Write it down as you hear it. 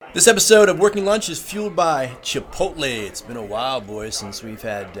This episode of Working Lunch is fueled by Chipotle. It's been a while, boys, since we've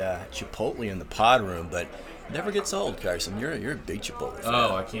had Chipotle in the pod room, but it never gets old, Carson. You're a big Chipotle fan.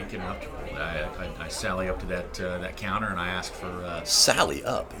 Oh, I can't get enough Chipotle. I sally up to that counter and I ask for... Sally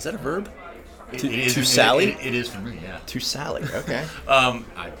up. Is that a verb? To sally? It is for me, yeah. To sally, okay.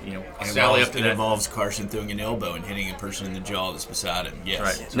 Sally up to it that. involves Carson throwing an elbow and hitting a person in the jaw that's beside him. Yes.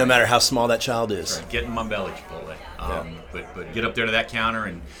 Right. No matter how small that child is. Right. Get in my belly, Chipotle. But get up there to that counter,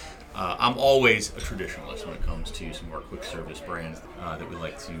 and I'm always a traditionalist when it comes to some more quick service brands that we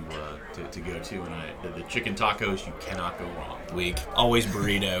like to go to. And the chicken tacos, you cannot go wrong. Weak. Always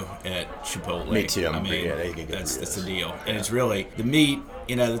burrito at Chipotle. Me too. That's the deal. And it's really the meat.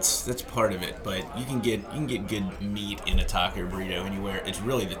 You know, that's part of it, but you can get good meat in a taco burrito anywhere. It's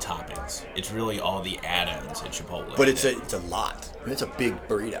really the toppings. It's really all the add-ons at Chipotle. But it's a lot. I mean, it's a big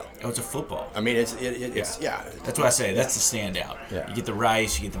burrito. Oh, it's a football. I mean, it's That's what I say. That's the standout. Yeah. You get the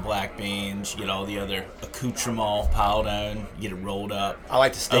rice, you get the black beans, you get all the other accoutrements piled on, you get it rolled up. I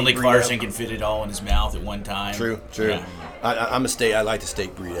like the steak Only burrito. Carson can fit it all in his mouth at one time. True. Yeah. I like the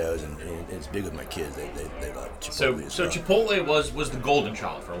steak burritos, and it's big with my kids. They love Chipotle. So Chipotle was the golden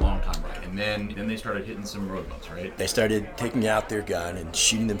child for a long time, right? And then they started hitting some road bumps, right? They started taking out their gun and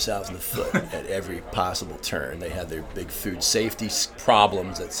shooting themselves in the foot at every possible turn. They had their big food safety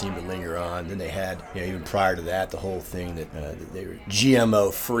problems that seemed to linger on. Then they had, even prior to that, the whole thing that they were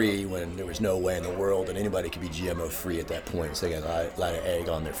GMO free when there was no way in the world that anybody could be GMO free at that point. So they got a lot of egg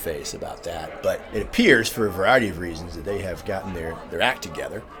on their face about that. But it appears, for a variety of reasons, that they have gotten their act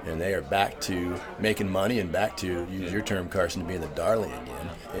together, and they are back to making money and back to, use your term, Carson, to being the darling again.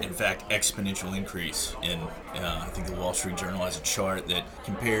 In fact, exponential increase in, I think the Wall Street Journal has a chart that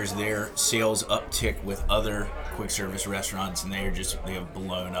compares their sales uptick with other quick service restaurants, and they have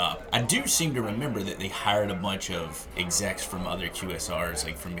blown up. I do seem to remember that they hired a bunch of execs from other QSRs,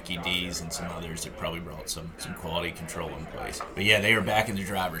 like from Mickey D's and some others that probably brought some quality control in place. But yeah, they are back in the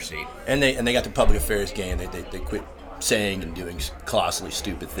driver's seat. And they got the public affairs game. They quit saying and doing colossally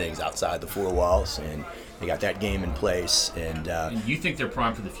stupid things outside the four walls, and they got that game in place. And you think they're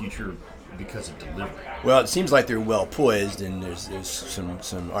primed for the future because of delivery? Well, it seems like they're well poised, and there's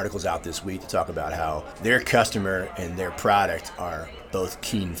some articles out this week to talk about how their customer and their product are both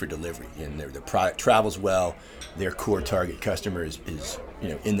keen for delivery, and their product travels well. Their core target customer is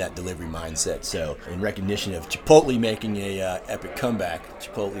in that delivery mindset. So in recognition of Chipotle making a epic comeback,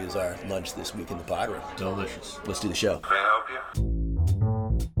 Chipotle is our lunch this week in the pod room. Delicious. Let's do the show. Can I help you?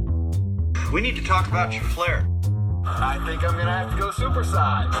 We need to talk about your flair. I think I'm gonna have to go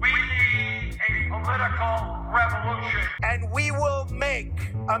supersize. We need a political revolution. And we will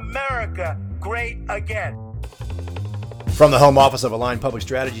make America great again. From the home office of Align Public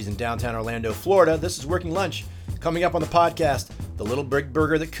Strategies in downtown Orlando, Florida, this is Working Lunch. Coming up on the podcast, the Little Big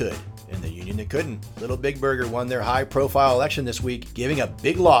Burger that could and the union that couldn't. Little Big Burger won their high-profile election this week, giving a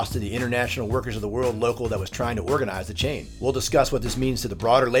big loss to the International Workers of the World local that was trying to organize the chain. We'll discuss what this means to the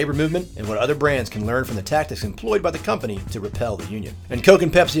broader labor movement and what other brands can learn from the tactics employed by the company to repel the union. And Coke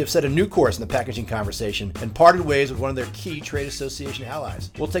and Pepsi have set a new course in the packaging conversation and parted ways with one of their key trade association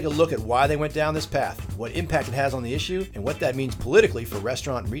allies. We'll take a look at why they went down this path, what impact it has on the issue, and what that means politically for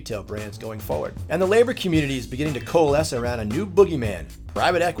restaurant and retail brands going forward. And the labor community is beginning to coalesce around a new bogeyman,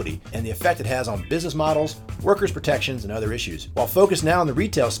 private equity, and the effect it has on business models, workers' protections, and other issues. While focused now on the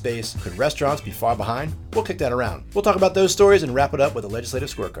retail space, could restaurants be far behind? We'll kick that around. We'll talk about those stories and wrap it up with a legislative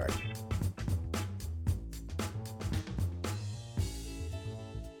scorecard.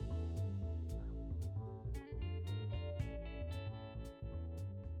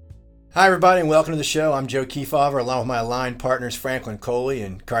 Hi, everybody, and welcome to the show. I'm Joe Kefauver, along with my aligned partners Franklin Coley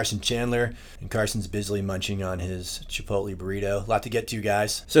and Carson Chandler. And Carson's busily munching on his Chipotle burrito. A lot to get to,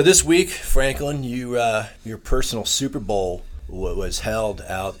 guys. So this week, Franklin, your personal Super Bowl was held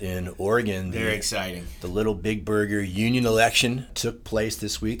out in Oregon. Very exciting. The Little Big Burger union election took place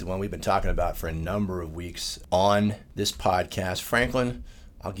this week, the one we've been talking about for a number of weeks on this podcast. Franklin,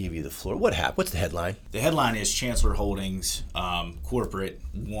 I'll give you the floor. What happened? What's the headline? The headline is Chancellor Holdings Corporate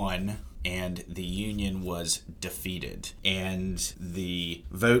won, and the union was defeated. And the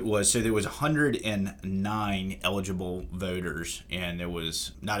vote was, so there was 109 eligible voters, and there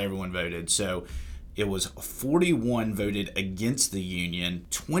was, not everyone voted. So it was 41 voted against the union,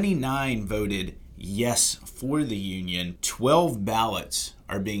 29 voted yes for the union, 12 ballots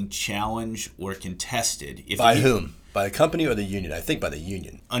are being challenged or contested. By whom? By the company or the union? I think by the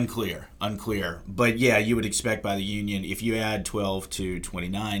union. Unclear. But yeah, you would expect by the union, if you add 12 to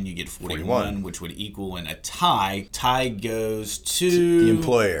 29, you get 41, which would equal in a tie. Tie goes to the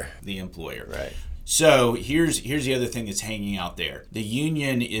employer. The employer. Right. So here's the other thing that's hanging out there. The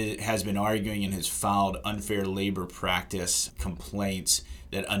union has been arguing and has filed unfair labor practice complaints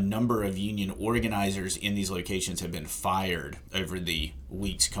that a number of union organizers in these locations have been fired over the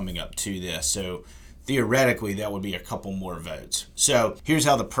weeks coming up to this. So theoretically, that would be a couple more votes. So here's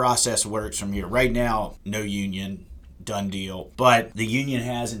how the process works from here. Right now, no union, done deal. But the union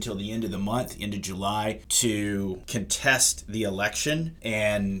has until the end of the month, end of July, to contest the election.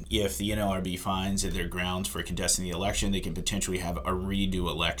 And if the NLRB finds that there are grounds for contesting the election, they can potentially have a redo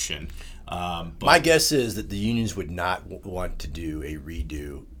election. My guess is that the unions would not want to do a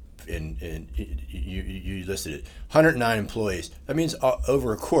redo. And you listed it, 109 employees. That means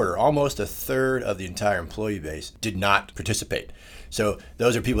over a quarter, almost a third of the entire employee base did not participate. So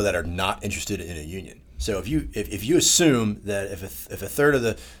those are people that are not interested in a union. So if you assume that if a third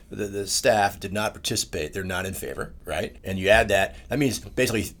of the staff did not participate, they're not in favor, right? And you add that means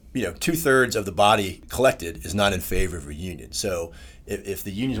basically 2/3 of the body collected is not in favor of a union. So if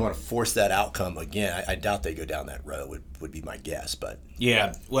the unions want to force that outcome again, I doubt they go down that road. Would be my guess, but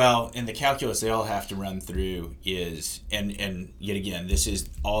yeah. Well, and the calculus they all have to run through is, and yet again, this is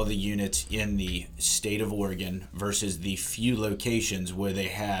all the units in the state of Oregon versus the few locations where they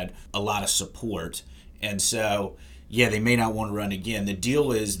had a lot of support. And so, yeah, they may not want to run again. The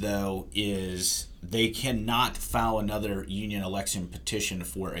deal is they cannot file another union election petition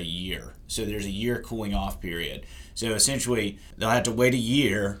for a year. So there's a year cooling off period. So essentially, they'll have to wait a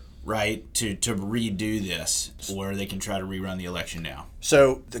year, right, to redo this, or they can try to rerun the election now.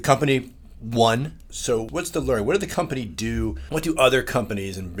 So the company won. So what's the learning? What did the company do? What do other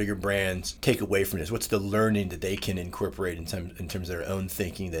companies and bigger brands take away from this? What's the learning that they can incorporate in terms of their own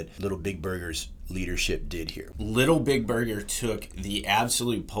thinking that Little Big Burger's leadership did here? Little Big Burger took the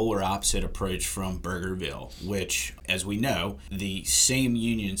absolute polar opposite approach from Burgerville, which, as we know, the same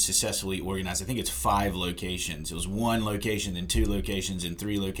union successfully organized. I think it's 5 locations. It was 1 location, then 2 locations, and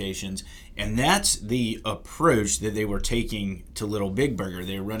 3 locations. And that's the approach that they were taking to Little Big Burger.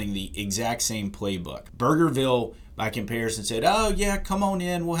 They were running the exact same playbook. Burgerville, by comparison, said, oh, yeah, come on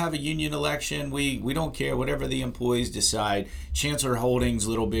in. We'll have a union election. We don't care. Whatever the employees decide. Chancellor Holdings,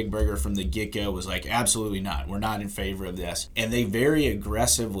 Little Big Burger from the get-go was like, absolutely not. We're not in favor of this. And they very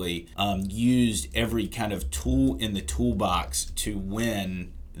aggressively used every kind of tool in the toolbox to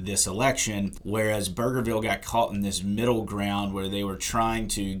win this election, whereas Burgerville got caught in this middle ground where they were trying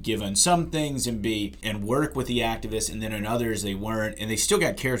to give in some things and work with the activists, and then in others they weren't, and they still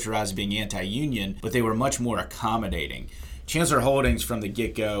got characterized as being anti-union, but they were much more accommodating. Chancellor Holdings from the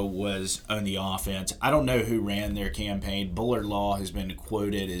get-go was on the offense. I don't know who ran their campaign. Bullard Law has been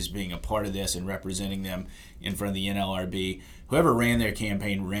quoted as being a part of this and representing them in front of the NLRB. Whoever ran their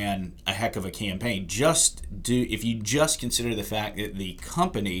campaign ran a heck of a campaign. If you just consider the fact that the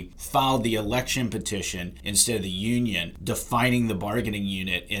company filed the election petition instead of the union, defining the bargaining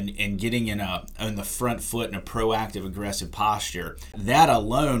unit and getting on the front foot in a proactive, aggressive posture, that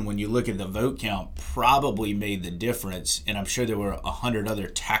alone, when you look at the vote count, probably made the difference. And I'm sure there were 100 other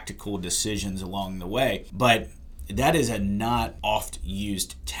tactical decisions along the way. But that is a not oft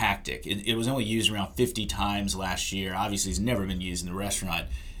used tactic. It was only used around 50 times last year. Obviously, it's never been used in the restaurant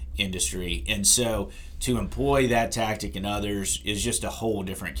industry. And so to employ that tactic in others is just a whole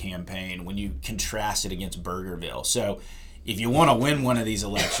different campaign when you contrast it against Burgerville. So if you want to win one of these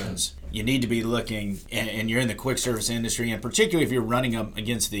elections, you need to be looking, and you're in the quick service industry, and particularly if you're running up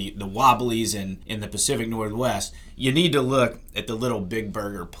against the Wobblies in the Pacific Northwest, you need to look at the Little Big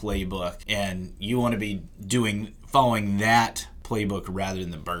Burger playbook, and you want to be following that playbook rather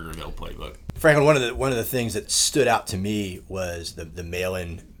than the Burgerville playbook. Franklin, one of the things that stood out to me was the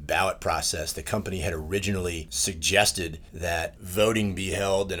mail-in ballot process. The company had originally suggested that voting be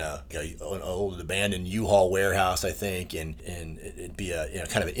held in an old abandoned U-Haul warehouse, I think, and it'd be a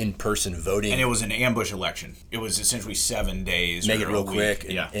kind of an in-person voting. And it was an ambush election. It was essentially 7 days. Make it real quick.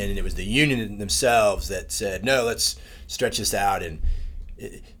 Yeah. And it was the union themselves that said, no, let's stretch this out. And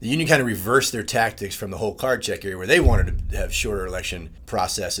the union kind of reversed their tactics from the whole card check area where they wanted to have shorter election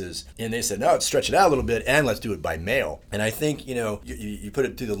processes. And they said, no, let's stretch it out a little bit and let's do it by mail. And I think, you put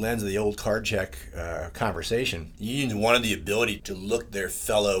it through the lens of the old card check conversation. Unions wanted the ability to look their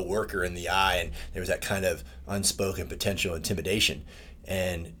fellow worker in the eye, and there was that kind of unspoken potential intimidation.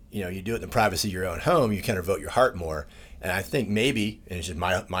 And, you do it in the privacy of your own home, you kind of vote your heart more. And I think maybe, and it's just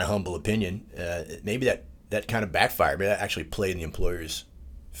my humble opinion, maybe that kind of backfired. Maybe that actually played in the employer's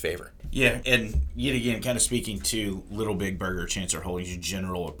favor. Yeah, and yet again, kind of speaking to Little Big Burger, Chancellor Holdings'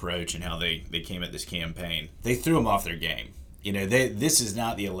 general approach and how they came at this campaign, they threw them off their game. This is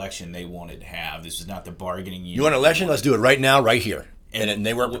not the election they wanted to have. This is not the bargaining unit. You want an election? Let's do it right now, right here. And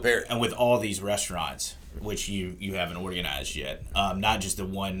they weren't prepared. And with all these restaurants, which you haven't organized yet, not just the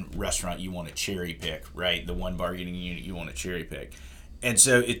one restaurant you want to cherry pick, right? The one bargaining unit you want to cherry pick. And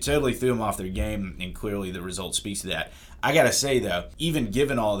so it totally threw them off their game, and clearly the result speaks to that. I got to say, though, even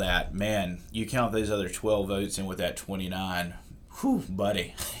given all that, man, you count those other 12 votes in with that 29, whew,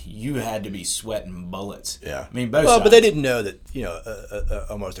 buddy, you had to be sweating bullets. Yeah. I mean, both sides. But they didn't know that,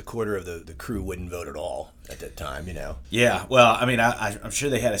 almost a quarter of the crew wouldn't vote at all at that time, Yeah, well, I mean, I'm sure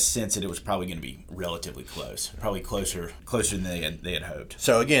they had a sense that it was probably going to be relatively close, probably closer than they had hoped.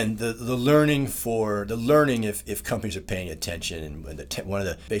 So again, the learning if companies are paying attention, and one of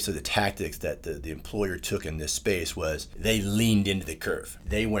the basically the tactics that the employer took in this space was they leaned into the curve.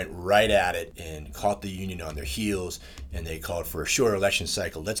 They went right at it and caught the union on their heels, and they called for a shorter election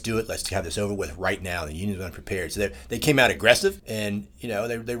cycle. Let's do it. Let's have this over with right now. The union's unprepared, so they came out aggressive, and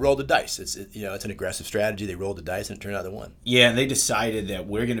they rolled the dice. It's an aggressive strategy. They rolled the dice, and it turned out they won. Yeah, and they decided that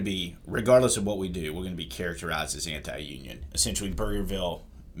we're going to be, regardless of what we do, we're going to be characterized as anti-union. Essentially, Burgerville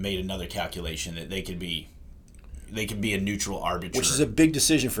made another calculation that they could be a neutral arbiter. Which is a big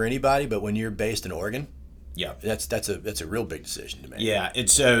decision for anybody, but when you're based in Oregon, yeah, that's a real big decision to make. Yeah, and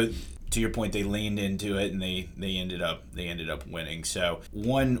so to your point, they leaned into it, and they ended up winning. So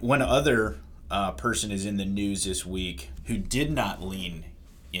one other person is in the news this week who did not lean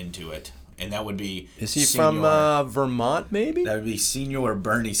into it. And that would be Is he from Vermont, maybe? That would be Senior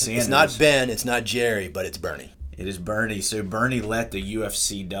Bernie Sanders. It's not Ben, it's not Jerry, but it's Bernie. It is Bernie. So Bernie let the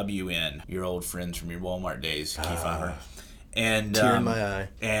UFCW in, your old friends from your Walmart days, Kiefer. And tear in my eye.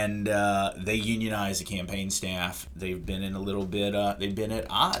 And they unionized the campaign staff. They've been in a little bit. They've been at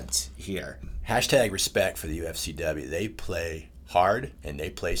odds here. Hashtag respect for the UFCW. They play hard and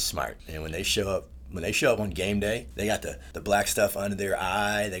they play smart. And when they show up on game day, they got the black stuff under their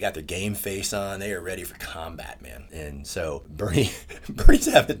eye. They got their game face on. They are ready for combat, man. And so Bernie's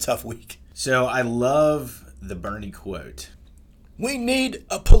having a tough week. So I love the Bernie quote. We need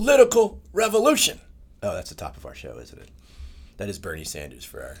a political revolution. Oh, that's the top of our show, isn't it? That is Bernie Sanders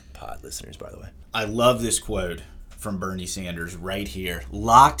for our pod listeners, by the way. I love this quote from Bernie Sanders right here.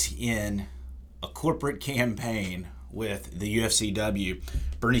 Locked in a corporate campaign with the UFCW,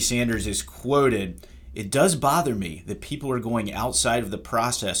 Bernie Sanders is quoted, "It does bother me that people are going outside of the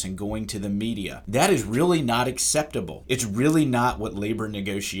process and going to the media. That is really not acceptable. It's really not what labor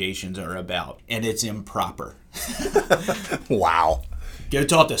negotiations are about, and it's improper." Wow. Go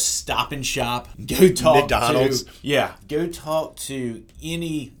talk to Stop and Shop. Go talk McDonald's. Go talk to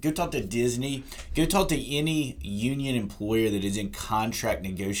Disney. Go talk to any union employer that is in contract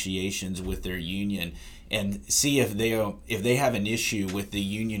negotiations with their union, and see if they have an issue with the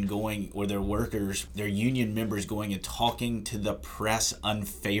union going, or their union members going and talking to the press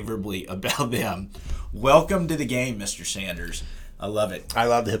unfavorably about them. Welcome to the game, Mr. Sanders. I love it. I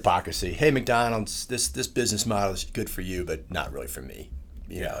love the hypocrisy. Hey, McDonald's, this business model is good for you, but not really for me.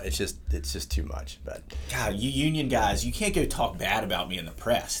 It's just too much. But God, you union guys, you can't go talk bad about me in the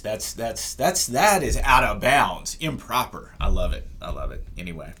press. That is out of bounds, improper. I love it.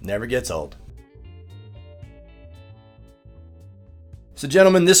 Anyway, never gets old. So,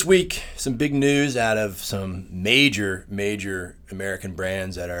 gentlemen, this week, some big news out of some major American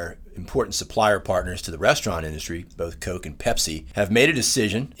brands that are important supplier partners to the restaurant industry. Both Coke and Pepsi have made a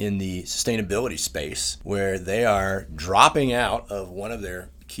decision in the sustainability space where they are dropping out of one of their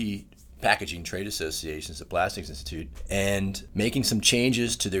key packaging trade associations, the Plastics Institute, and making some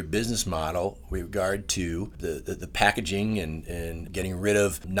changes to their business model with regard to the packaging and getting rid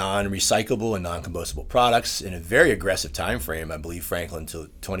of non-recyclable and non-compostable products in a very aggressive time frame, I believe, Franklin, until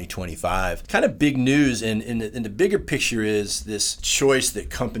 2025. Kind of big news, and the bigger picture is this choice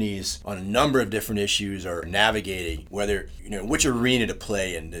that companies on a number of different issues are navigating, whether, which arena to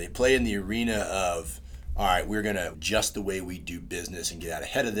play in. Do they play in the arena of, all right, we're going to adjust the way we do business and get out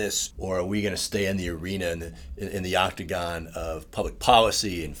ahead of this, or are we going to stay in the arena, in the octagon of public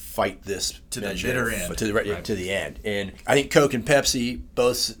policy and fight this to the bitter end, to the end? And I think Coke and Pepsi,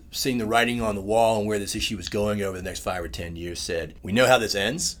 both seeing the writing on the wall and where this issue was going over the next 5 or 10 years, said, we know how this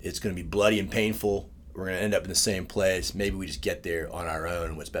ends. It's going to be bloody and painful. We're going to end up in the same place. Maybe we just get there on our own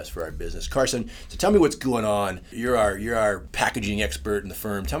and what's best for our business. Carson, so tell me what's going on. You're our packaging expert in the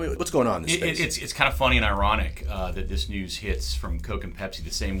firm. Tell me what's going on in this space. It's kind of funny and ironic that this news hits from Coke and Pepsi the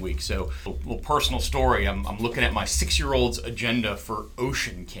same week. So, a little personal story. I'm looking at my 6-year-old's agenda for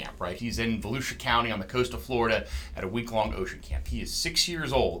ocean camp, right? He's in Volusia County on the coast of Florida at a week-long ocean camp. He is 6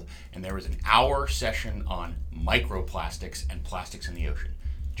 years old, and there was an hour session on microplastics and plastics in the ocean.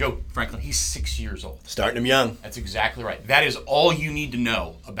 Joe Franklin, he's 6 years old. Starting him young. That's exactly right. That is all you need to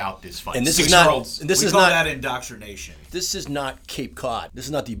know about this fight. And this Six-year-olds. We call that indoctrination. This is not Cape Cod. This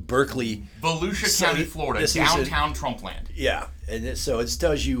is not the Berkeley. Volusia County, Florida, downtown Trumpland. Yeah, and so it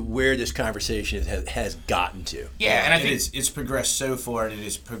tells you where this conversation has gotten to. Yeah, and I think it's progressed so far, and it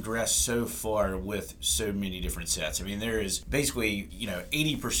has progressed so far with so many different sets. I mean, there is basically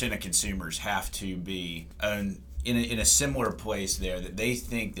 80% of consumers have to be in a similar place there, that they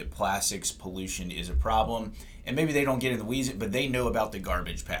think that plastics pollution is a problem, and maybe they don't get in the weeds, but they know about the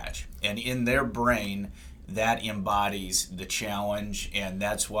garbage patch, and in their brain that embodies the challenge, and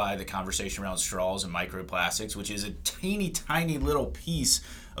that's why the conversation around straws and microplastics, which is a tiny little piece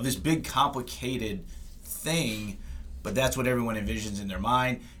of this big complicated thing, but that's what everyone envisions in their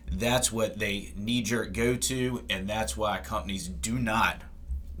mind. That's what they knee-jerk go to, and that's why companies do not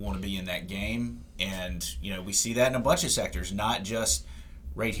want to be in that game. And we see that in a bunch of sectors, not just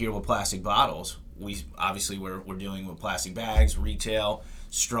right here with plastic bottles. We're dealing with plastic bags, retail,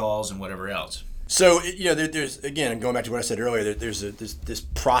 straws, and whatever else. So there's, again, going back to what I said earlier, there's this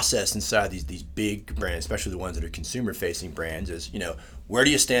process inside these big brands, especially the ones that are consumer-facing brands. Is where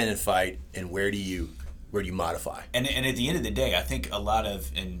do you stand and fight, and where do you modify? And at the end of the day, I think a lot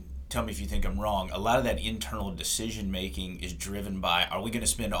of, and tell me if you think I'm wrong, a lot of that internal decision making is driven by: are we going to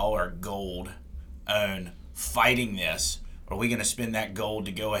spend all our gold on fighting this, or are we going to spend that gold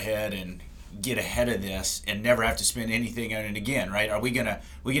to go ahead and get ahead of this and never have to spend anything on it again, right? Are we gonna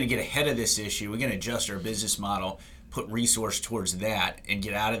get ahead of this issue? We're gonna adjust our business model, put resource towards that, and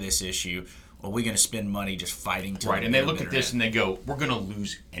get out of this issue. Or are we gonna spend money just fighting to right? And they look at this and they go, "We're gonna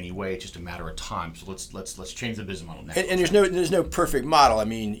lose anyway. It's just a matter of time. So let's change the business model now." And there's no perfect model. I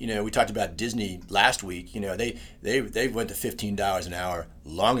mean, we talked about Disney last week. They went to $15 an hour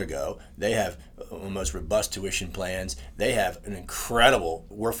long ago. They have most robust tuition plans. They have an incredible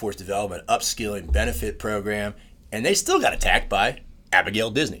workforce development, upskilling benefit program, and they still got attacked by Abigail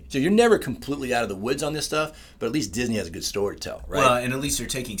Disney. So you're never completely out of the woods on this stuff, but at least Disney has a good story to tell, right? Well, and at least they're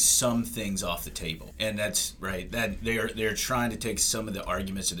taking some things off the table, and that's right. That they're trying to take some of the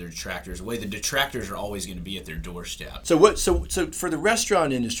arguments of their detractors away. The detractors are always going to be at their doorstep. So So for the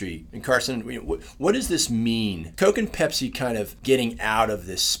restaurant industry, and Carson, what does this mean? Coke and Pepsi kind of getting out of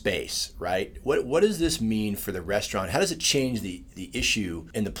this space, right? What does this mean for the restaurant? How does it change the issue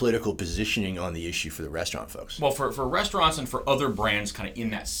and the political positioning on the issue for the restaurant folks? Well, for restaurants and for other brands kind of in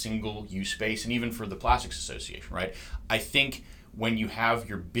that single-use space, and even for the Plastics Association, right? I think when you have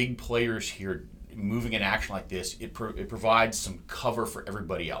your big players here moving in action like this, it provides some cover for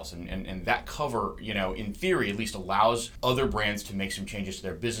everybody else, and that cover, in theory at least, allows other brands to make some changes to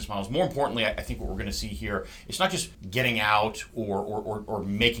their business models. More importantly, I think what we're going to see here, it's not just getting out or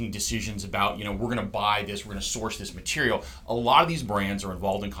making decisions about, we're going to buy this, we're going to source this material. A lot of these brands are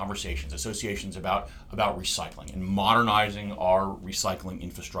involved in conversations, associations about recycling and modernizing our recycling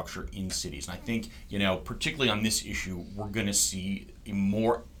infrastructure in cities. And I think, particularly on this issue, we're going to see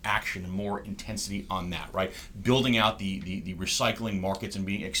more action and more intensity on that, right? Building out the recycling markets and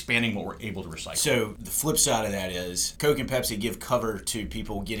expanding what we're able to recycle. So the flip side of that is Coke and Pepsi give cover to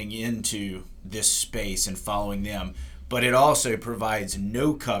people getting into this space and following them, but it also provides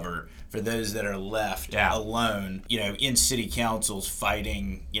no cover for those that are left alone, in city councils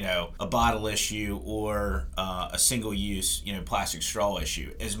fighting, a bottle issue or a single-use, plastic straw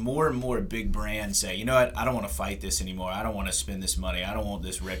issue. As more and more big brands say, you know what, I don't want to fight this anymore. I don't want to spend this money. I don't want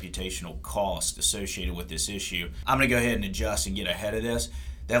this reputational cost associated with this issue. I'm going to go ahead and adjust and get ahead of this.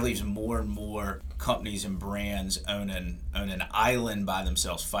 That leaves more and more companies and brands own an island by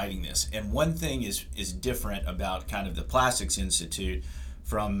themselves fighting this. And one thing is different about kind of the Plastics Institute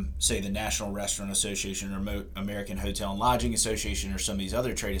from, say, the National Restaurant Association or American Hotel and Lodging Association or some of these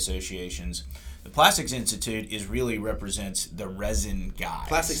other trade associations. The Plastics Institute really represents the resin guys.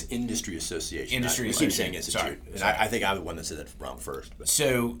 Plastics Industry Association. We keep saying institute. Sorry. I think I'm the one that said that wrong first. But.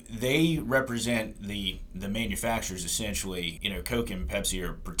 So they represent the manufacturers, essentially. Coke and Pepsi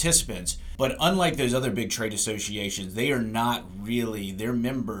are participants. But unlike those other big trade associations, they are not really, their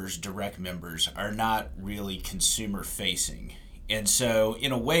members, direct members, are not really consumer facing. And so,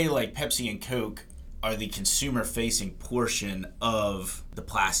 in a way, like Pepsi and Coke are the consumer-facing portion of the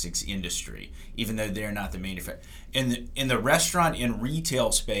plastics industry, even though they're not the manufacturer. In the restaurant and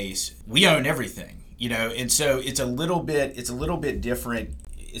retail space, we own everything, and so it's a little bit different.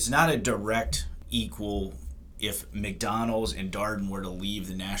 It's not a direct equal. If McDonald's and Darden were to leave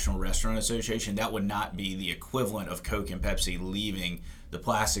the National Restaurant Association, that would not be the equivalent of Coke and Pepsi leaving the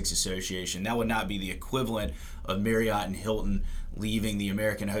Plastics Association. That would not be the equivalent of Marriott and Hilton leaving the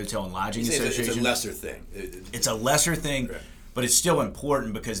American Hotel and Lodging Association. It's a lesser thing. It's a lesser thing, right. but it's still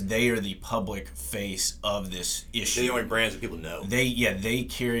important because they are the public face of this issue. They're the only brands that people know. They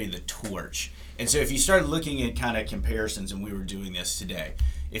carry the torch. And so if you start looking at kind of comparisons, and we were doing this today,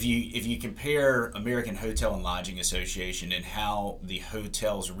 if you compare American Hotel and Lodging Association and how the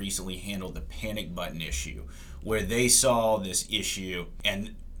hotels recently handled the panic button issue, where they saw this issue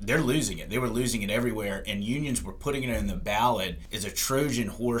and they're losing it. They were losing it everywhere, and unions were putting it in the ballot as a Trojan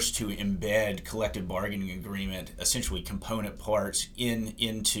horse to embed collective bargaining agreement, essentially component parts,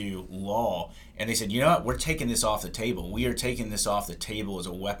 into law. And they said, you know what, we're taking this off the table. We are taking this off the table as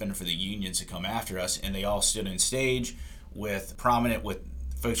a weapon for the unions to come after us. And they all stood on stage with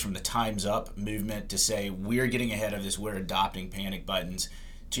folks from the Time's Up movement to say, we're getting ahead of this, we're adopting panic buttons.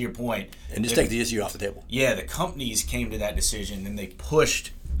 To your point. And just take the issue off the table. Yeah, the companies came to that decision, and they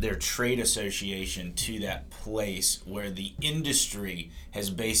pushed their trade association to that place where the industry has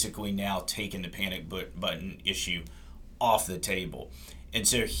basically now taken the panic button issue off the table. And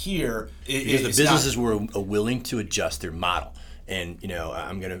so here, because the businesses were willing to adjust their model. And,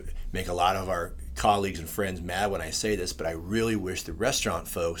 I'm going to make a lot of our colleagues and friends mad when I say this, but I really wish the restaurant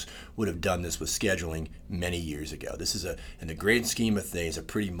folks would have done this with scheduling many years ago. This is in the great scheme of things, a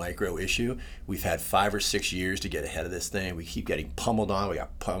pretty micro issue. We've had 5 or 6 years to get ahead of this thing. We keep getting pummeled on. We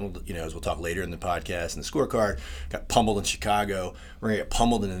got pummeled, as we'll talk later in the podcast and the scorecard, got pummeled in Chicago. We're going to get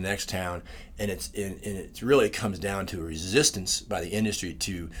pummeled in the next town. And it really comes down to a resistance by the industry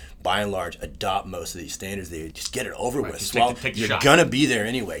to, by and large, adopt most of these standards. They just get it over with. You're going to be there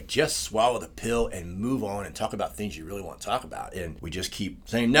anyway. Just swallow the pill and move on and talk about things you really want to talk about. And we just keep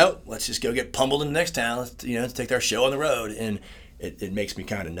saying, no, let's just go get pummeled in the next town. Let's take our show on the road. And it makes me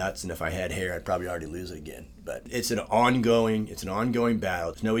kind of nuts. And if I had hair, I'd probably already lose it again. But it's an ongoing battle.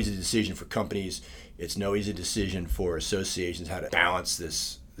 It's no easy decision for companies. It's no easy decision for associations how to balance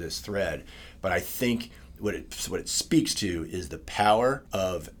this thread. But I think what it speaks to is the power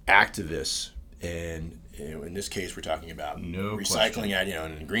of activists, and in this case we're talking about recycling,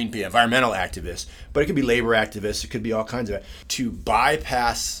 and Greenpeace, environmental activists, but it could be labor activists, it could be all kinds of, to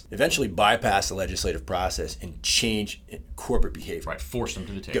eventually bypass the legislative process and change corporate behavior. Right, force them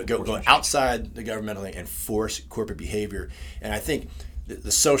to the table. Go outside the governmental and force corporate behavior. And I think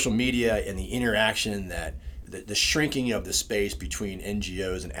the social media and the interaction that the shrinking of the space between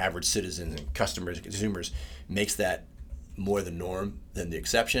NGOs and average citizens and customers and consumers makes that more the norm than the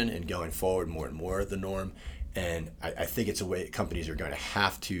exception, and going forward more and more the norm. And I think it's a way companies are going to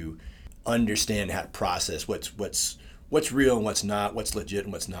have to understand how to process what's real and what's not, what's legit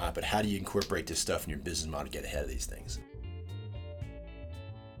and what's not, but how do you incorporate this stuff in your business model to get ahead of these things?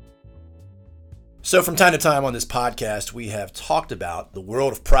 So from time to time on this podcast, we have talked about the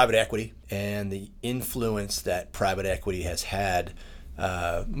world of private equity and the influence that private equity has had,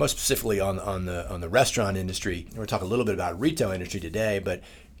 most specifically on the restaurant industry. We're going to talk a little bit about retail industry today, but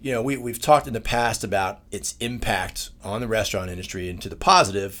we've talked in the past about its impact on the restaurant industry, and to the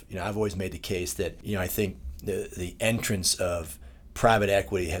positive. I've always made the case that I think the entrance of private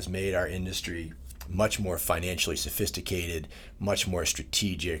equity has made our industry much more financially sophisticated, much more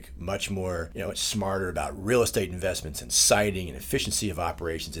strategic, much more smarter about real estate investments and siting and efficiency of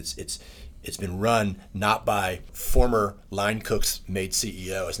operations. It's been run not by former line cooks made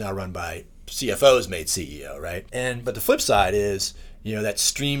CEO. It's now run by CFOs made CEO, right? But the flip side is that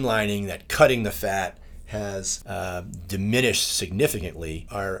streamlining, that cutting the fat has diminished significantly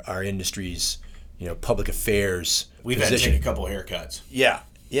our industry's public affairs. We've position. had to take a couple haircuts.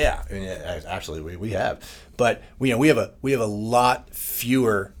 Yeah, I mean, absolutely, we have, but we have a lot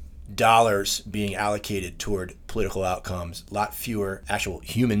fewer dollars being allocated toward political outcomes, a lot fewer actual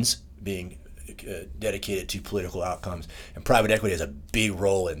humans being dedicated to political outcomes, and private equity has a big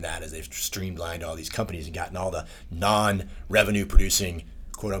role in that as they've streamlined all these companies and gotten all the non-revenue producing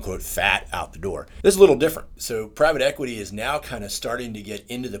quote-unquote fat out the door. This is a little different. So private equity is now kind of starting to get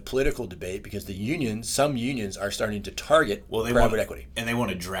into the political debate because some unions are starting to target private equity. And they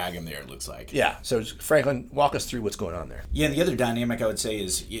want to drag them there, it looks like. Yeah. So Franklin, walk us through what's going on there. Yeah, and the other dynamic I would say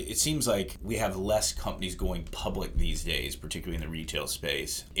is it seems like we have less companies going public these days, particularly in the retail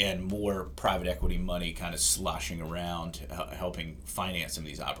space, and more private equity money kind of sloshing around, helping finance some of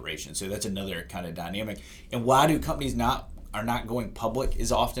these operations. So that's another kind of dynamic. And why do companies are not going public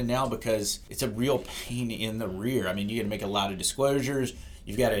as often now? Because it's a real pain in the rear. I mean, you got to make a lot of disclosures.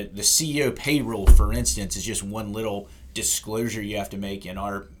 You've got the CEO payroll, for instance, is just one little disclosure you have to make in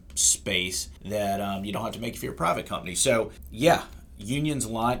our space that you don't have to make if you're a private company. So yeah, unions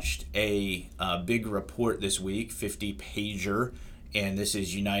launched a big report this week, 50-pager, and this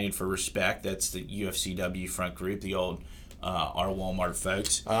is United for Respect. That's the UFCW front group, the old our Walmart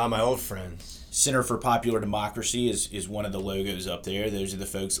folks. My old friends. Center for Popular Democracy is one of the logos up there. Those are the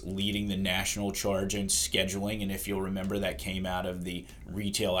folks leading the national charge on scheduling. And if you'll remember, that came out of the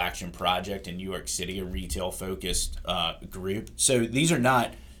Retail Action Project in New York City, a retail-focused group. So these are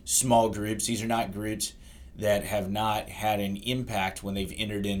not small groups. These are not groups that have not had an impact when they've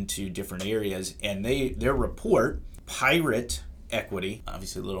entered into different areas. And their report, Pirate Equity,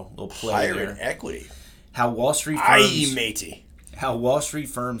 obviously a little play there. Pirate Equity. How Wall Street Aye, matey. How Wall Street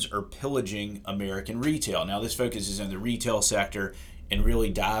firms are pillaging American retail. Now, this focuses on the retail sector and really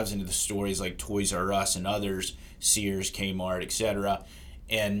dives into the stories like Toys R Us and others, Sears, Kmart, etc.,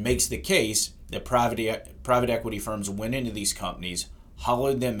 and makes the case that private equity firms went into these companies,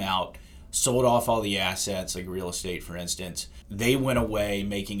 hollowed them out, sold off all the assets, like real estate, for instance. They went away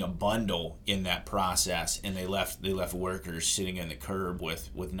making a bundle in that process, and they left workers sitting on the curb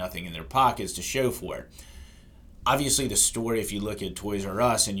with nothing in their pockets to show for it. Obviously, the story, if you look at Toys R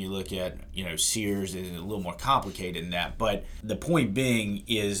Us and you look at Sears, is a little more complicated than that. But the point being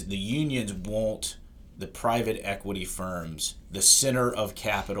is the unions want the private equity firms, the center of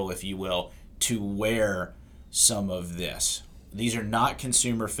capital, if you will, to wear some of this. These are not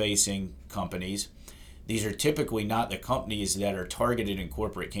consumer-facing companies. These are typically not the companies that are targeted in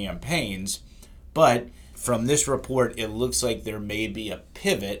corporate campaigns, but from this report, it looks like there may be a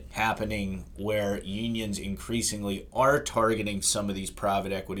pivot happening where unions increasingly are targeting some of these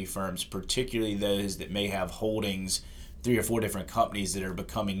private equity firms, particularly those that may have holdings, 3 or 4 different companies that are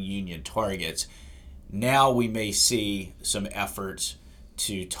becoming union targets. Now we may see some efforts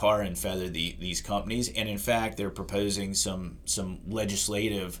to tar and feather these companies, and in fact, they're proposing some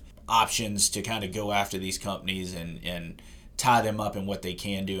legislative options to kind of go after these companies and tie them up in what they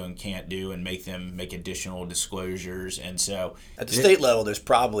can do and can't do, and make additional disclosures. And so at the state level, there's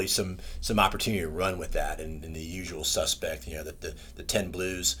probably some opportunity to run with that, and the usual suspect, the 10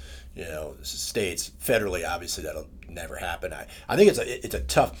 blues, states. Federally, obviously that'll never happen. I think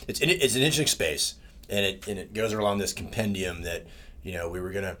it's an interesting space, and it goes along this compendium that we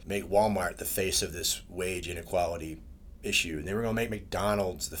were going to make Walmart the face of this wage inequality issue, and they were going to make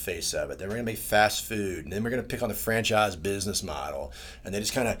McDonald's the face of it. They were going to make fast food, and then we're going to pick on the franchise business model, and they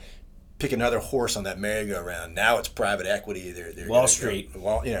just kind of pick another horse on that merry-go-round. Now it's private equity. They're Wall Street,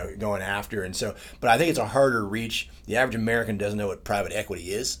 going after, and so. But I think it's a harder reach. The average American doesn't know what private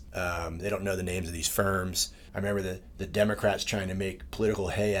equity is. They don't know the names of these firms. I remember the Democrats trying to make political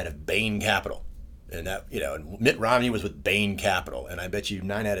hay out of Bain Capital. And that, and Mitt Romney was with Bain Capital, and I bet you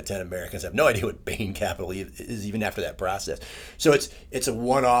 9 out of 10 Americans have no idea what Bain Capital is even after that process. So it's a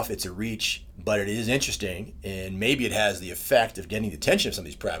one-off, it's a reach, but it is interesting, and maybe it has the effect of getting the attention of some of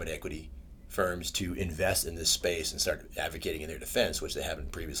these private equity firms to invest in this space and start advocating in their defense, which they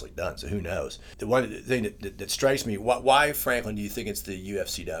haven't previously done. So who knows? The one thing that strikes me, why, Franklin, do you think it's the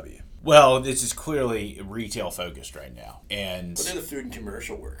UFCW? Well, this is clearly retail focused right now, and but they're the food and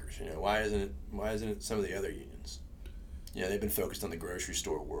commercial workers. Why isn't it some of the other unions? They've been focused on the grocery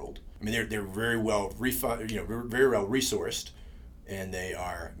store world. I mean, they're very well very well resourced, and they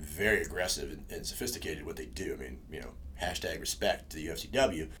are very aggressive and sophisticated in what they do. I mean, hashtag respect to the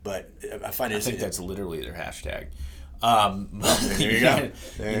UFCW. But I think that's literally their hashtag. There you go.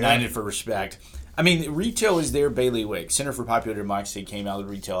 United for respect. I mean, retail is their bailiwick. Center for Popular Democracy came out of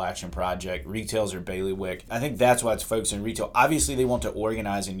the Retail Action Project. Retail's their bailiwick. I think that's why it's focused on retail. Obviously, they want to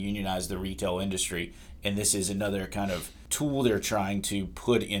organize and unionize the retail industry, and this is another kind of tool they're trying to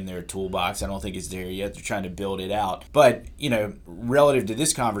put in their toolbox. I don't think it's there yet. They're trying to build it out. But, relative to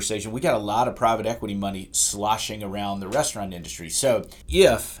this conversation, we got a lot of private equity money sloshing around the restaurant industry. So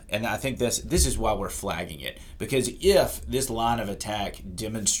and I think this is why we're flagging it, because if this line of attack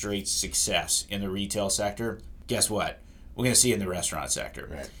demonstrates success in the retail sector, guess what? We're going to see it in the restaurant sector.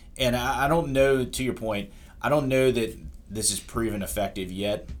 Right. And I don't know, to your point, I don't know that this is proven effective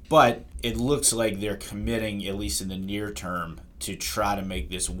yet, but it looks like they're committing, at least in the near term, to try to make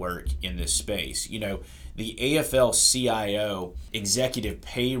this work in this space. The AFL-CIO executive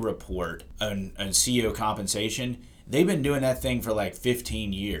pay report on CEO compensation, they've been doing that thing for like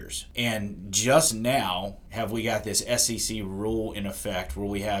 15 years. And just now have we got this SEC rule in effect where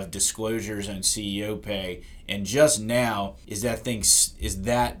we have disclosures on CEO pay. And just now is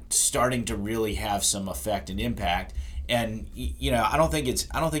that starting to really have some effect and impact. And I don't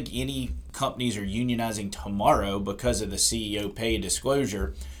think any companies are unionizing tomorrow because of the CEO pay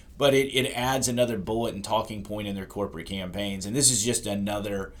disclosure, but it adds another bullet and talking point in their corporate campaigns. And this is just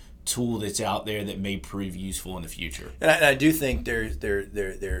another tool that's out there that may prove useful in the future. And I do think the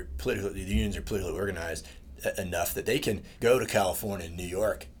unions are politically organized enough that they can go to California and New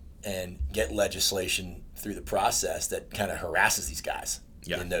York and get legislation through the process that kind of harasses these guys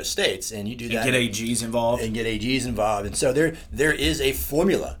in those states, and you do that. Get AGs involved. And so there is a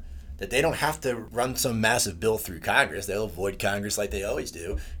formula that they don't have to run some massive bill through Congress. They'll avoid Congress like they always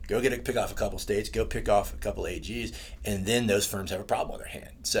do. Go pick off a couple states, go pick off a couple AGs, and then those firms have a problem on their hand.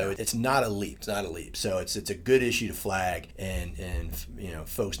 So it's not a leap. It's not a leap. So it's a good issue to flag, and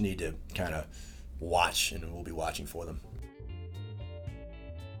folks need to kind of watch, and we'll be watching for them.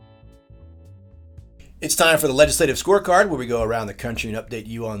 It's time for the Legislative Scorecard, where we go around the country and update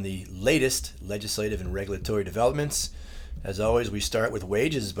you on the latest legislative and regulatory developments. As always, we start with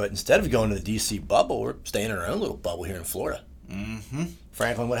wages, but instead of going to the D.C. bubble, we're staying in our own little bubble here in Florida. Mm-hmm.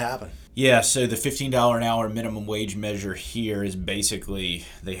 Franklin, what happened? Yeah, so the $15 an hour minimum wage measure here is basically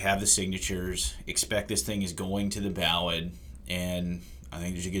they have the signatures, expect this thing is going to the ballot, and I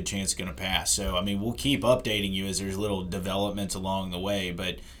think there's a good chance it's going to pass. So, we'll keep updating you as there's little developments along the way,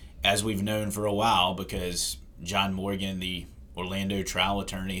 but as we've known for a while, because John Morgan, the Orlando trial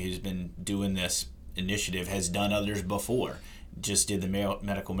attorney who's been doing this initiative, has done others before. Just did the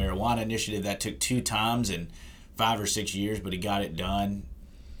medical marijuana initiative that took 2 times in 5 or 6 years, but he got it done.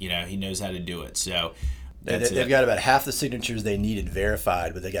 He knows how to do it. So they've got about half the signatures they needed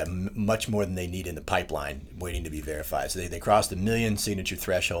verified, but they got much more than they need in the pipeline waiting to be verified. So they crossed the 1 million signature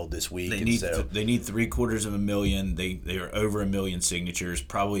threshold this week. They need 750,000. They are over 1 million signatures.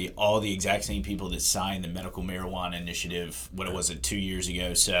 Probably all the exact same people that signed the medical marijuana initiative. What was it, 2 years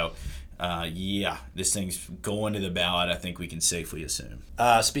ago? So. This thing's going to the ballot, I think we can safely assume.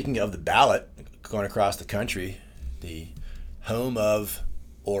 Speaking of the ballot, going across the country, the home of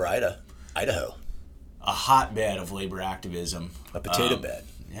Ore-Ida, Idaho. A hotbed of labor activism. A potato bed.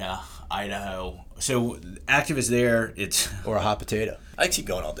 Yeah, Idaho. So activists there, Or a hot potato. I keep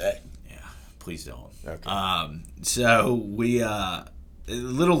going all day. Yeah, please don't. Okay. So we... a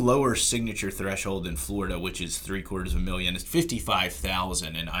little lower signature threshold in Florida, which is 750,000. It's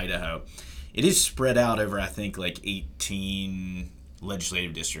 55,000 in Idaho. It is spread out over, I think, like 18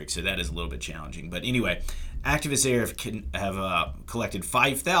 legislative districts, so that is a little bit challenging. But anyway, activists there have collected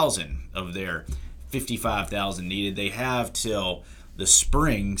 5,000 of their 55,000 needed. They have till the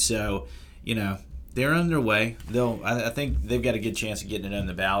spring, so they're on their way. I think they've got a good chance of getting it on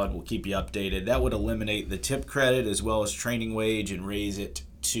the ballot. We'll keep you updated. That would eliminate the tip credit as well as training wage and raise it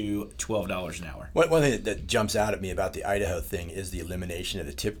to $12 an hour. One thing that jumps out at me about the Idaho thing is the elimination of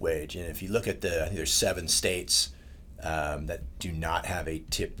the tip wage. And if you look at I think there's 7 states that do not have a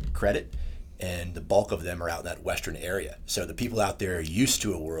tip credit, and the bulk of them are out in that western area. So the people out there are used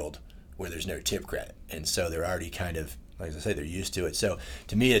to a world where there's no tip credit. And so they're already kind of, like I say, they're used to it. So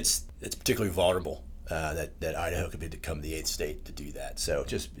to me, it's particularly vulnerable that Idaho could become the 8th state to do that. So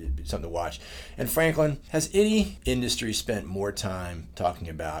just something to watch. And Franklin, has any industry spent more time talking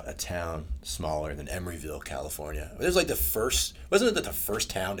about a town smaller than Emeryville, California? It was like wasn't it the first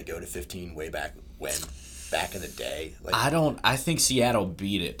town to go to 15 way back when? Back in the day? I think Seattle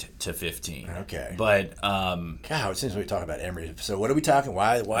beat it to 15. Okay. But God, it seems we talk about Emery. So what are we talking?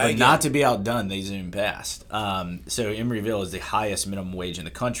 Why but not to be outdone, they zoomed past. So Emeryville is the highest minimum wage in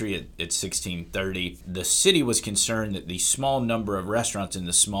the country at $16.30. The city was concerned that the small number of restaurants in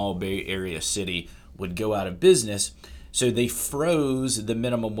the small Bay Area city would go out of business. So they froze the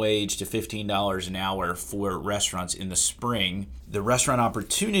minimum wage to $15 an hour for restaurants in the spring. The Restaurant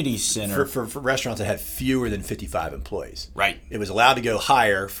Opportunity Center... For restaurants that had fewer than 55 employees. Right. It was allowed to go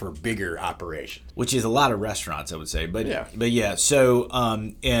higher for bigger operations. Which is a lot of restaurants, I would say. But yeah. So,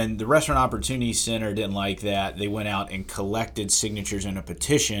 and the Restaurant Opportunity Center didn't like that. They went out and collected signatures in a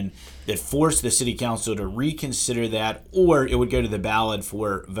petition that forced the city council to reconsider that, or it would go to the ballot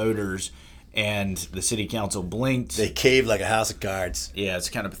for voters. And the city council blinked. They caved like a house of cards. Yeah, it's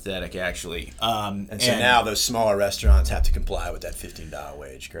kind of pathetic, actually. And so now those smaller restaurants have to comply with that $15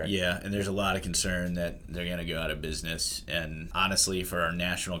 wage, correct? Yeah, and there's a lot of concern that they're going to go out of business. And honestly, for our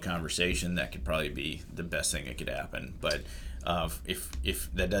national conversation, that could probably be the best thing that could happen. But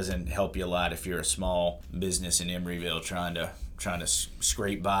if that doesn't help you a lot, if you're a small business in Emeryville trying to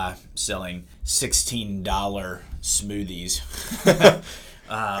scrape by selling $16 smoothies.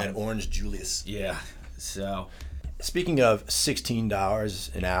 And Orange Julius. Yeah. So, speaking of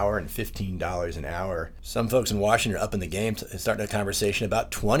 $16 an hour and $15 an hour, some folks in Washington are up in the game starting a conversation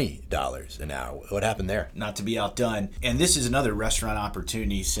about $20 an hour. What happened there? Not to be outdone. And this is another Restaurant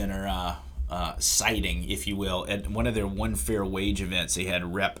Opportunity Center sighting, if you will. At one of their One Fair Wage events, they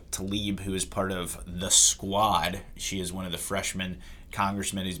had Rep. Tlaib, who is part of the squad. She is one of the freshman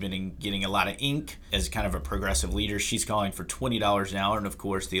congressman who's been getting a lot of ink as kind of a progressive leader. She's calling for $20 an hour and, of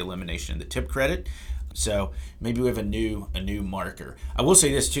course, the elimination of the tip credit. So maybe we have a new marker. I will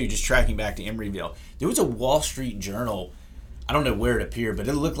say this too, just tracking back to Emeryville. There was a Wall Street Journal, I don't know where it appeared, but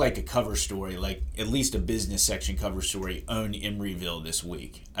it looked like a cover story, like at least a business section cover story on Emeryville this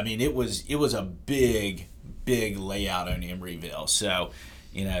week. I mean, it was a big layout on Emeryville. So,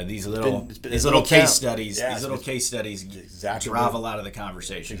 these little case studies, exactly drive a lot of the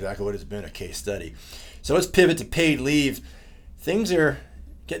conversation. Exactly what it's been, a case study. So let's pivot to paid leave. Things are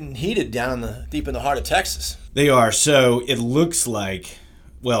getting heated down deep in the heart of Texas. They are. So it looks like,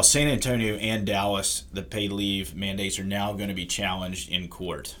 well, San Antonio and Dallas, the paid leave mandates are now going to be challenged in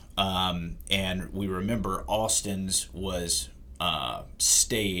court. And we remember Austin's was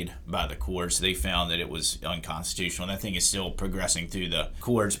stayed by the courts. They found that it was unconstitutional, and that thing is still progressing through the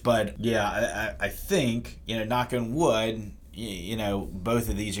courts. But yeah, I think, knock on wood, both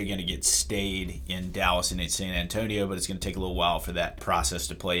of these are going to get stayed in Dallas and in San Antonio, but it's going to take a little while for that process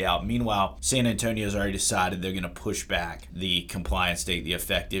to play out. Meanwhile, San Antonio's already decided they're going to push back the compliance date, the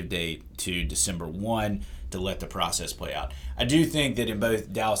effective date, to December 1 to let the process play out. I do think that in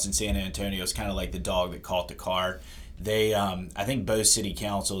both Dallas and San Antonio, it's kind of like the dog that caught the car. I think both city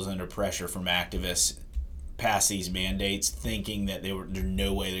councils under pressure from activists pass these mandates thinking that there's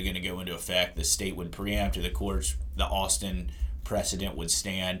no way they're going to go into effect. The state would preempt, or the courts, the Austin precedent would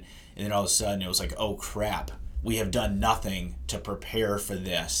stand. And then all of a sudden it was like, oh crap, we have done nothing to prepare for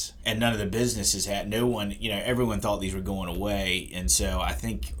this. And none of the businesses had, no one, everyone thought these were going away. And so I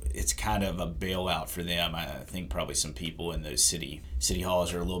think it's kind of a bailout for them. I think probably some people in those city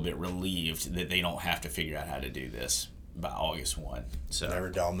halls are a little bit relieved that they don't have to figure out how to do this by August 1. So never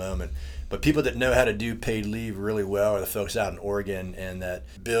a dull moment. But people that know how to do paid leave really well are the folks out in Oregon, and that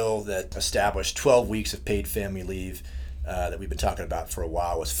bill that established 12 weeks of paid family leave that we've been talking about for a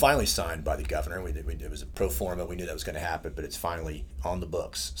while was finally signed by the governor. It was a pro forma. We knew that was going to happen, but it's finally on the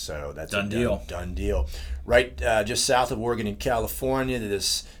books. So that's done deal. Right just south of Oregon in California,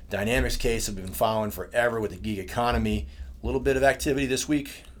 this dynamics case that we've been following forever with the gig economy. A little bit of activity this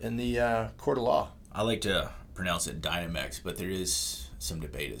week in the court of law. I like to pronounce it Dynamex, but there is some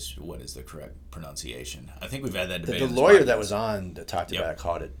debate as to what is the correct pronunciation. I think we've had that debate. The lawyer that was on that talked about it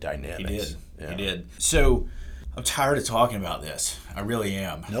called it Dynamics. He did. So I'm tired of talking about this. I really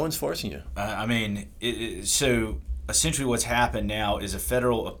am. No one's forcing you. So essentially what's happened now is a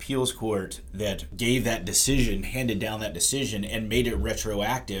federal appeals court that gave that decision, handed down that decision, and made it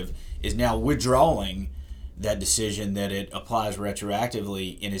retroactive, is now withdrawing that decision that it applies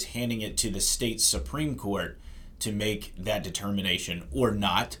retroactively and is handing it to the state Supreme Court to make that determination or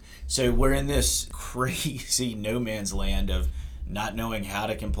not. So we're in this crazy no man's land of not knowing how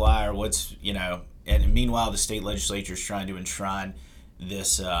to comply or what's, and meanwhile the state legislature is trying to enshrine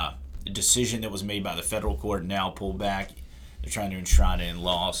this decision that was made by the federal court, now pulled back. They're trying to enshrine it in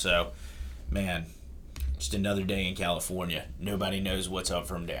law. So, man, just another day in California. Nobody knows what's up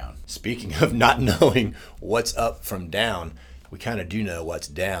from down. Speaking of not knowing what's up from down, we kind of do know what's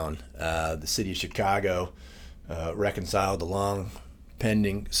down. The city of Chicago reconciled the long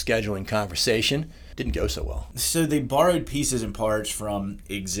pending scheduling conversation. Didn't go so well. So they borrowed pieces and parts from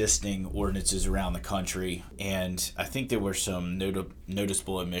existing ordinances around the country, and I think there were some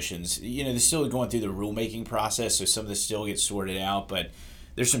noticeable omissions. They're still going through the rulemaking process, so some of this still gets sorted out, but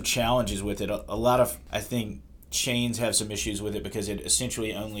there's some challenges with it. A lot of, I think, chains have some issues with it because it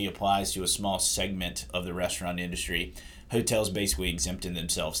essentially only applies to a small segment of the restaurant industry. Hotels basically exempted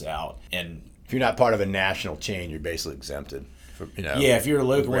themselves out. And if you're not part of a national chain, you're basically exempted. Yeah, if you're a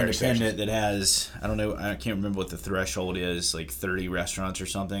local independent that has, I don't know, I can't remember what the threshold is, like 30 restaurants or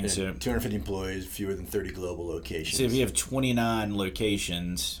something. So 250 employees, fewer than 30 global locations. So if you have 29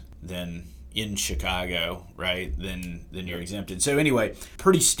 locations, then in Chicago, right, then you're exempted. So anyway,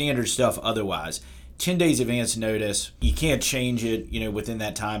 pretty standard stuff otherwise. 10 days advance notice. You can't change it, within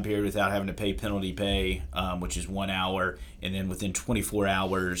that time period without having to pay penalty pay, which is 1 hour. And then within 24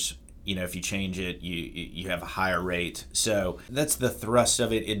 hours, if you change it, you have a higher rate. So that's the thrust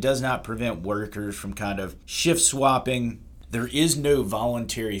of it. It does not prevent workers from kind of shift swapping. There is no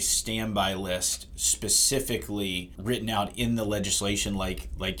voluntary standby list specifically written out in the legislation like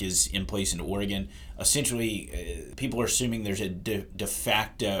is in place in Oregon. Essentially, people are assuming there's a de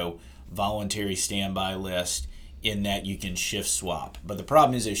facto voluntary standby list in that you can shift swap. But the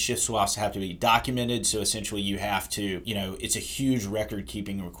problem is those shift swaps have to be documented, so essentially you have to, it's a huge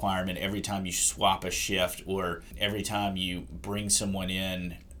record-keeping requirement every time you swap a shift or every time you bring someone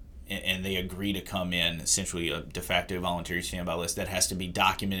in and they agree to come in, essentially a de facto voluntary standby list that has to be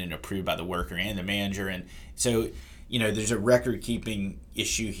documented and approved by the worker and the manager. And so, there's a record-keeping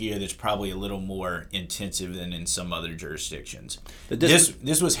issue here that's probably a little more intensive than in some other jurisdictions.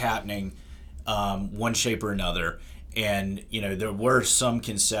 This was happening one shape or another. And, there were some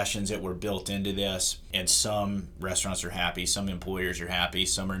concessions that were built into this, and some restaurants are happy, some employers are happy,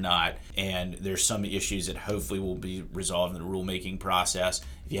 some are not. And there's some issues that hopefully will be resolved in the rulemaking process.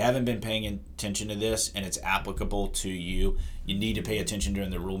 If you haven't been paying attention to this and it's applicable to you, you need to pay attention during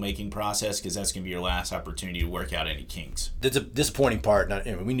the rulemaking process, because that's going to be your last opportunity to work out any kinks. The disappointing part,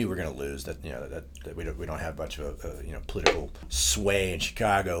 we knew we were going to lose, that we don't have much of a political sway in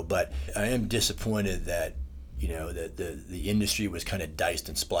Chicago, but I am disappointed that that the industry was kind of diced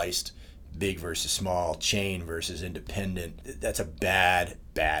and spliced, big versus small, chain versus independent. That's a bad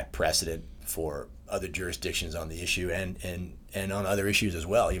precedent for other jurisdictions on the issue and on other issues as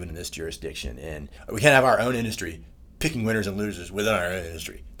well, even in this jurisdiction. And we can't have our own industry picking winners and losers within our own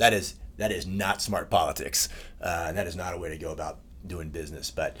industry. That is not smart politics. And that is not a way to go about doing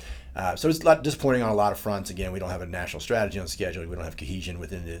business. But so it's a lot disappointing on a lot of fronts. Again, we don't have a national strategy on scheduling. We don't have cohesion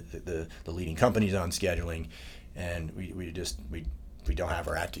within the leading companies on scheduling, and we don't have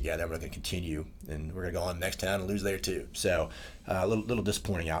our act together. We're going to continue, and we're going to go on next town and lose there too. So a little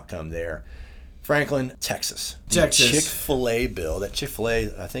disappointing outcome there. Franklin, Texas. Chick-fil-A bill that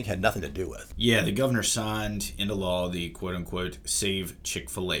Chick-fil-A, I think, had nothing to do with. Yeah, the governor signed into law the quote-unquote Save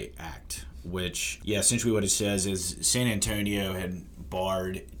Chick-fil-A Act, which, essentially what it says is San Antonio had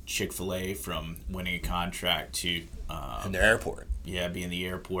barred Chick-fil-A from winning a contract to... in their airport. Yeah, be in the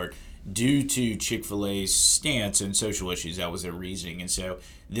airport, due to Chick-fil-A's stance on social issues. That was their reasoning. And so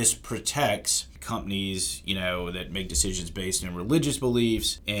this protects companies, that make decisions based on religious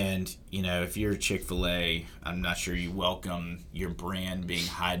beliefs. And, if you're Chick-fil-A, I'm not sure you welcome your brand being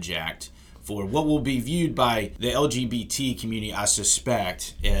hijacked for what will be viewed by the LGBT community, I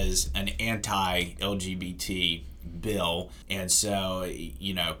suspect, as an anti-LGBT bill. And so,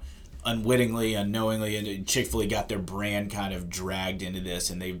 unwittingly, unknowingly, and Chick-fil-A got their brand kind of dragged into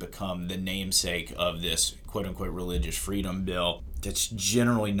this, and they've become the namesake of this quote-unquote religious freedom bill. That's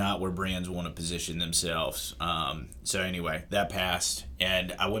generally not where brands want to position themselves. So anyway, that passed,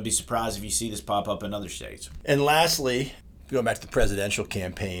 and I wouldn't be surprised if you see this pop up in other states. And lastly, going back to the presidential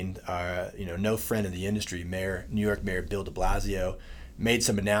campaign, no friend of the industry, New York Mayor Bill de Blasio, made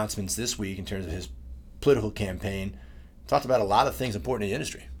some announcements this week in terms of his political campaign. Talked about a lot of things important in the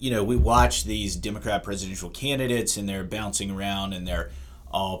industry. We watch these Democrat presidential candidates, and they're bouncing around, and they're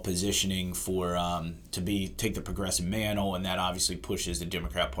all positioning for take the progressive mantle, and that obviously pushes the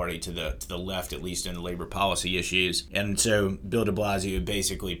Democrat Party to the left, at least in the labor policy issues. And so Bill de Blasio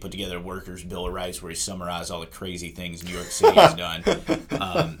basically put together a workers' bill of rights where he summarized all the crazy things New York City has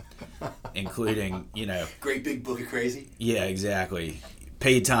done, including great big book of crazy. Yeah, exactly.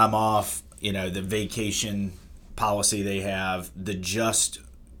 Paid time off, the vacation policy they have, the just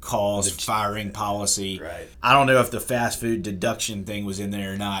cause firing policy. Right. I don't know if the fast food deduction thing was in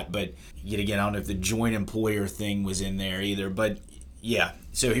there or not, but yet again, I don't know if the joint employer thing was in there either. But yeah,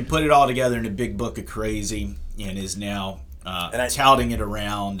 so he put it all together in a big book of crazy and is now touting it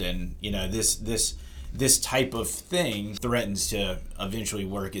around. And this type of thing threatens to eventually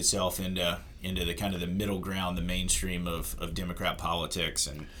work itself into the kind of the middle ground, the mainstream of Democrat politics,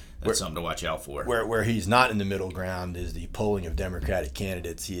 and that's something to watch out for. Where he's not in the middle ground is the polling of Democratic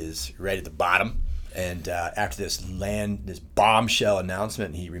candidates. He is right at the bottom. And after this bombshell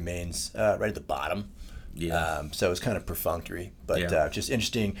announcement, he remains right at the bottom. Yeah. So it's kind of perfunctory. But just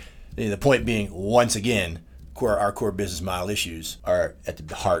interesting. The point being, once again, our core business model issues are at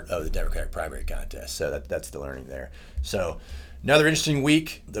the heart of the Democratic primary contest. So that's the learning there. So another interesting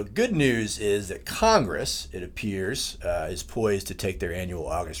week. The good news is that Congress, it appears, is poised to take their annual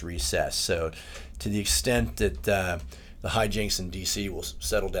August recess. So to the extent that the hijinks in D.C. will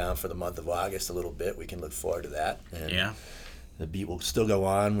settle down for the month of August a little bit, we can look forward to that. And the beat will still go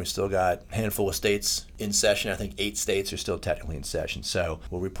on. We've still got a handful of states in session. I think 8 states are still technically in session. So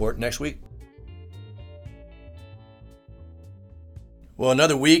we'll report next week. Well,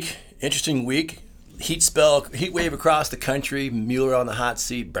 another week, interesting week. Heat wave across the country. Mueller on the hot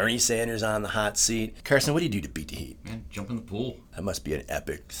seat. Bernie Sanders on the hot seat. Carson, what do you do to beat the heat? Man, jump in the pool. That must be an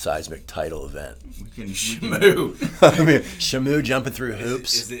epic seismic title event. Shamu. Shamu jumping through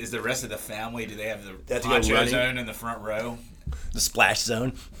hoops. Is the rest of the family, do they have the That's poncho zone in the front row? The splash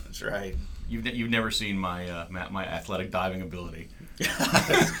zone. That's right. You've never seen my my athletic diving ability.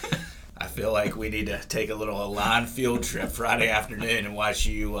 I feel like we need to take a little line field trip Friday afternoon and watch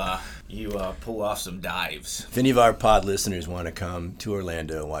you pull off some dives. If any of our pod listeners want to come to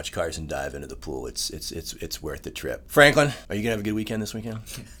Orlando and watch Carson dive into the pool, it's worth the trip. Franklin, are you gonna have a good weekend this weekend?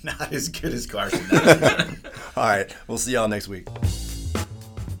 Not as good as Carson. All right, we'll see y'all next week.